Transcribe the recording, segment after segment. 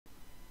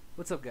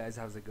What's up guys,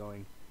 how's it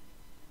going?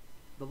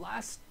 The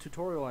last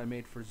tutorial I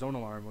made for Zone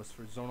Alarm was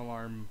for Zone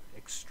Alarm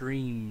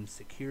Extreme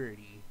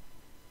Security,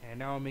 and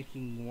now I'm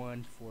making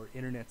one for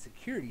Internet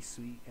Security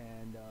Suite,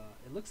 and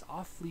it looks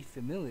awfully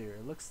familiar.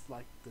 It looks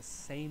like the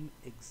same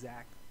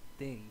exact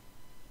thing.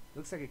 It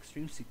looks like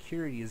Extreme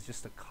Security is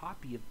just a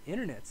copy of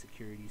Internet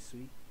Security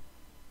Suite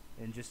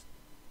and just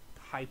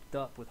hyped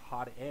up with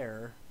hot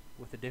air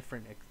with a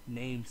different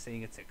name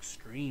saying it's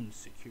Extreme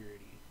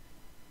Security.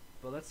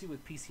 But let's see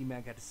what PC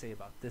Mag had to say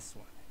about this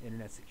one,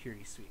 Internet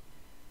Security Suite.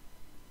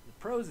 The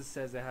pros, it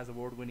says it has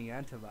award-winning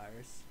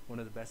antivirus, one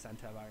of the best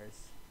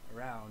antivirus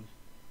around.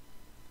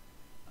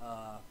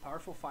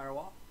 Powerful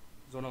firewall.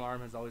 Zone Alarm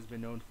has always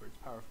been known for its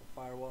powerful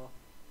firewall.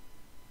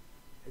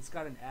 It's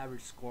got an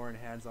average score in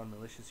hands-on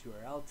malicious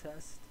URL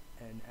test,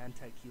 and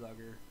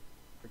anti-keylogger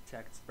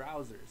protects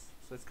browsers.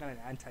 So it's got an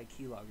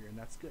anti-keylogger, and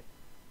that's good.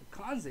 The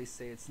cons, they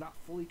say it's not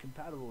fully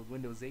compatible with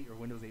Windows 8 or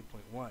Windows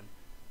 8.1.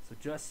 So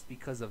just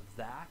because of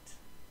that,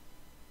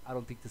 I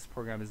don't think this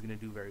program is going to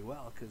do very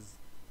well, because,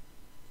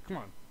 come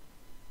on,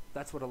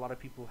 that's what a lot of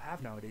people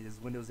have nowadays is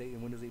Windows 8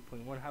 and Windows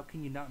 8.1. How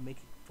can you not make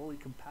it fully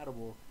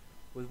compatible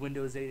with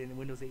Windows 8 and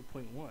Windows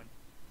 8.1? What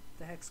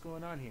the heck's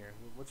going on here?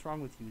 What's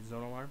wrong with you,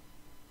 Zone Alarm?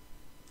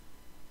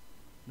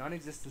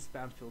 Non-existent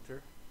spam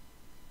filter,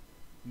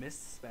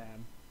 missed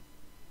spam,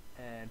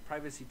 and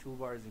privacy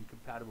toolbar is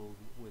incompatible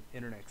with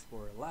Internet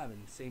Explorer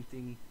 11. Same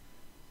thing.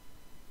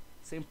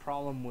 Same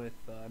problem with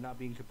not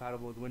being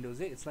compatible with Windows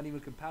 8. It's not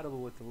even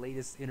compatible with the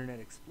latest Internet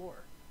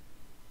Explorer.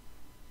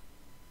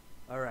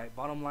 Alright,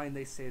 bottom line,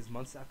 they say is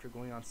months after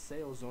going on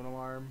sale, Zone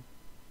Alarm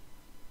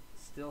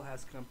still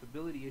has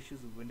compatibility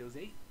issues with Windows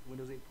 8,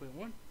 Windows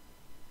 8.1,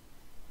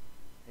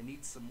 and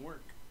needs some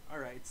work.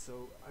 Alright,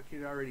 so I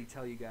can already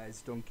tell you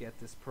guys, don't get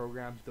this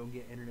program, don't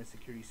get Internet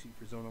Security Suite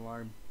for Zone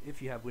Alarm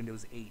if you have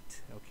Windows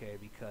 8, okay,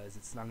 because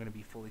it's not going to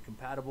be fully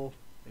compatible.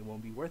 It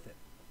won't be worth it.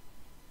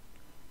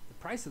 The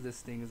price of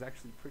this thing is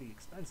actually pretty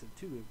expensive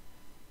too.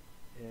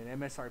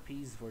 And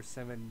MSRP is for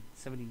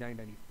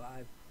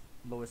 $79.95.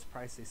 Lowest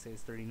price they say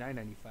is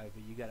 $39.95,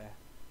 but you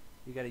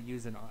gotta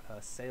use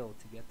a sale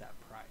to get that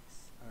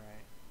price. All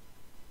right.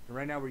 And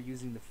right now we're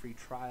using the free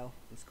trial.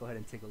 Let's go ahead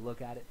and take a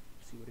look at it,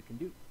 see what it can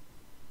do.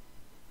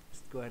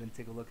 Let's go ahead and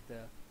take a look at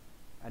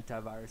the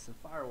antivirus and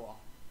firewall.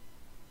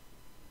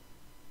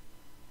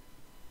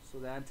 So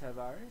the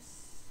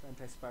antivirus,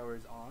 anti-spyware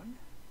is on.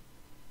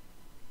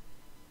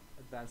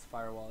 Advanced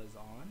firewall is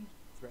on.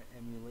 Threat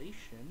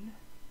emulation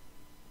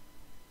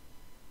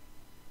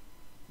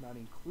not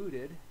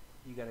included.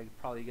 You gotta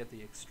probably get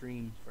the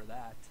extreme for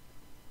that.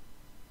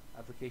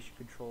 Application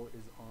control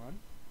is on.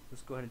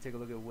 Let's go ahead and take a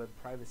look at web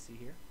privacy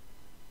here.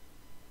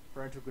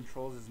 Parental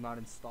controls is not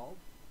installed.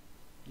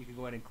 You can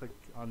go ahead and click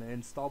on the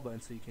install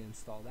button so you can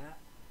install that.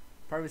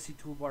 Privacy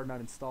toolbar not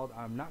installed.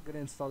 I'm not gonna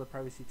install the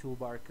privacy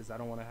toolbar because I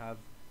don't want to have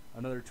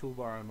another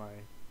toolbar on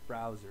my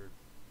browser.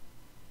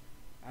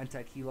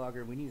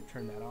 Anti-keylogger, we need to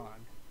turn that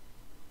on.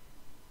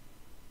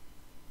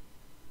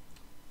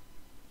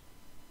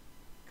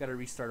 Gotta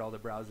restart all the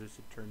browsers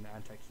to turn the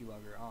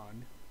anti-keylogger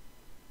on.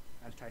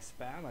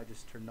 Anti-spam, I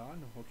just turned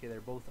on. Okay,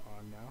 they're both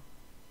on now.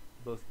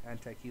 Both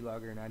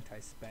anti-keylogger and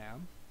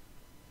anti-spam.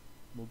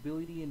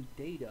 Mobility and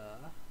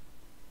data.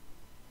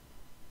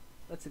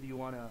 That's if you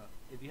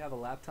have a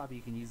laptop,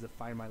 you can use the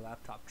Find My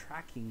Laptop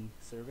tracking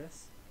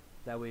service.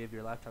 That way if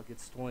your laptop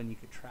gets stolen, you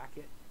can track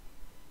it.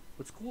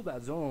 What's cool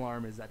about Zone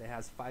Alarm is that it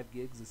has 5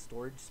 gigs of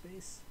storage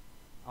space,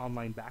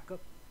 online backup.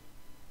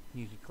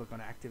 You can click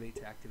on activate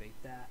to activate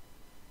that.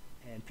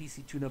 And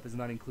PC tune-up is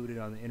not included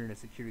on the Internet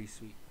Security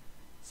Suite.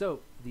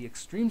 So the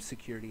Extreme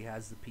Security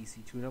has the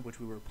PC tune-up, which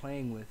we were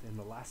playing with in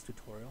the last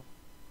tutorial.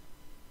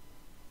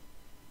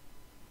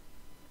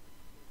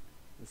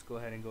 Let's go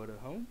ahead and go to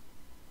home.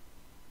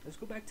 Let's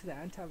go back to the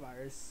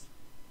antivirus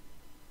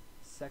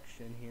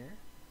section here.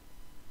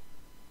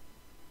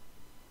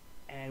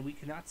 And we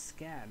cannot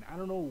scan. I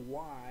don't know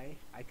why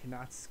I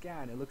cannot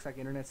scan. It looks like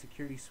Internet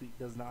Security Suite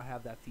does not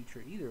have that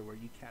feature either, where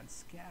you can't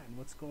scan.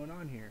 What's going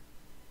on here?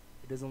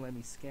 It doesn't let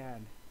me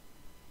scan.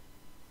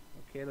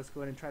 Okay, let's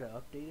go ahead and try to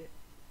update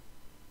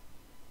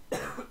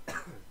it.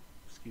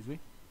 Excuse me.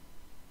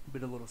 I've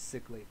been a little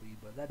sick lately,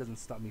 but that doesn't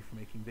stop me from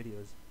making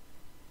videos.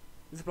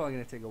 This is probably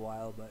going to take a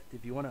while, but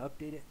if you want to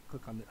update it,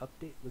 click on the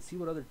update. Let's see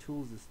what other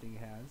tools this thing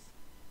has.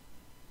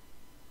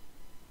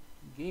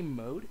 Game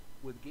mode.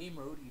 With game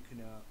mode, you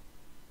can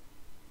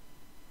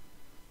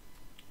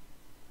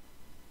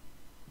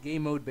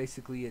game mode,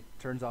 basically it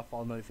turns off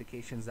all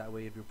notifications. That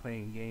way if you're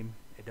playing a game,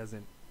 it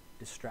doesn't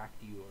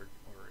distract you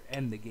or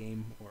end the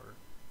game, or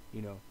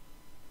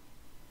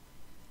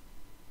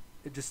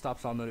it just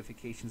stops all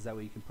notifications. That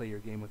way you can play your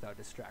game without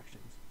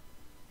distractions.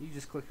 You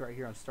just click right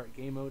here on start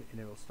game mode and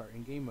it'll start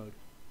in game mode.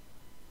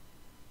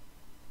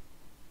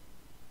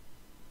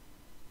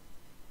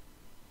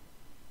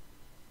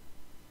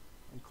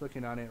 I'm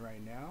clicking on it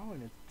right now,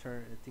 and I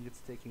think it's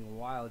taking a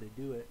while to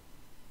do it.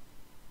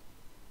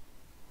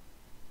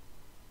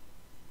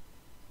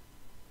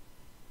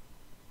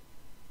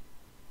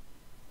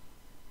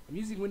 I'm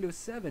using Windows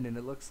 7 and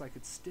it looks like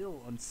it's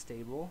still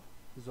unstable.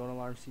 The zone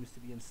alarm seems to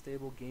be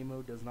unstable. Game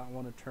mode does not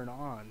want to turn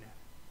on.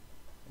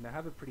 And I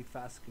have a pretty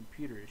fast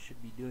computer. It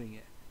should be doing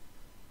it.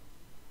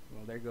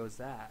 Well, there goes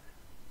that.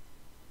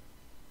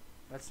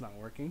 That's not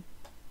working.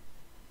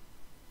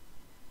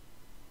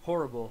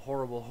 Horrible,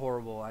 horrible,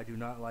 horrible. I do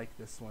not like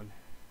this one.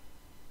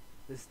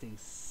 This thing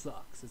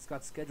sucks. It's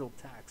got scheduled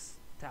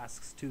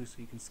tasks too, so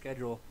you can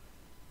schedule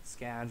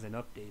scans and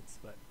updates.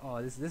 But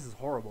oh, this is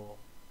horrible.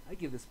 I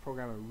give this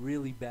program a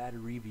really bad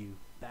review.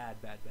 Bad.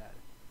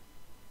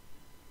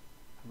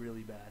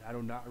 Really bad. I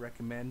do not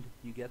recommend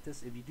you get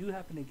this. If you do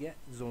happen to get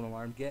Zone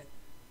Alarm, get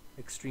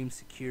Extreme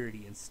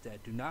Security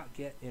instead. Do not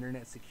get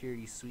Internet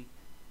Security Suite.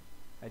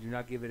 I do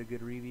not give it a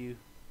good review.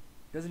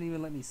 It doesn't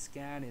even let me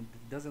scan, and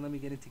it doesn't let me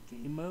get into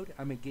game mode.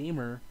 I'm a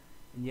gamer,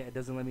 and yet it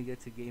doesn't let me get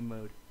to game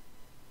mode.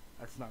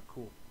 That's not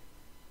cool.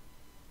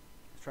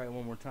 Let's try it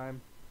one more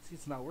time. See,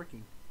 it's not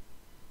working.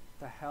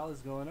 What the hell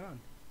is going on?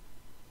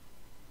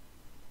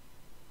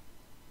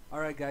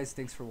 Alright guys,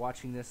 thanks for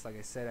watching this. Like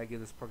I said, I give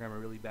this program a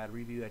really bad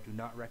review. I do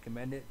not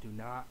recommend it. Do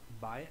not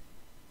buy it.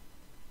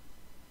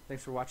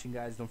 Thanks for watching,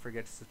 guys. Don't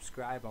forget to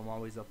subscribe. I'm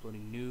always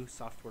uploading new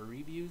software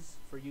reviews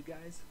for you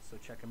guys, so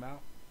check them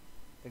out.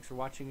 Thanks for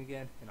watching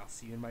again, and I'll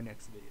see you in my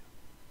next video.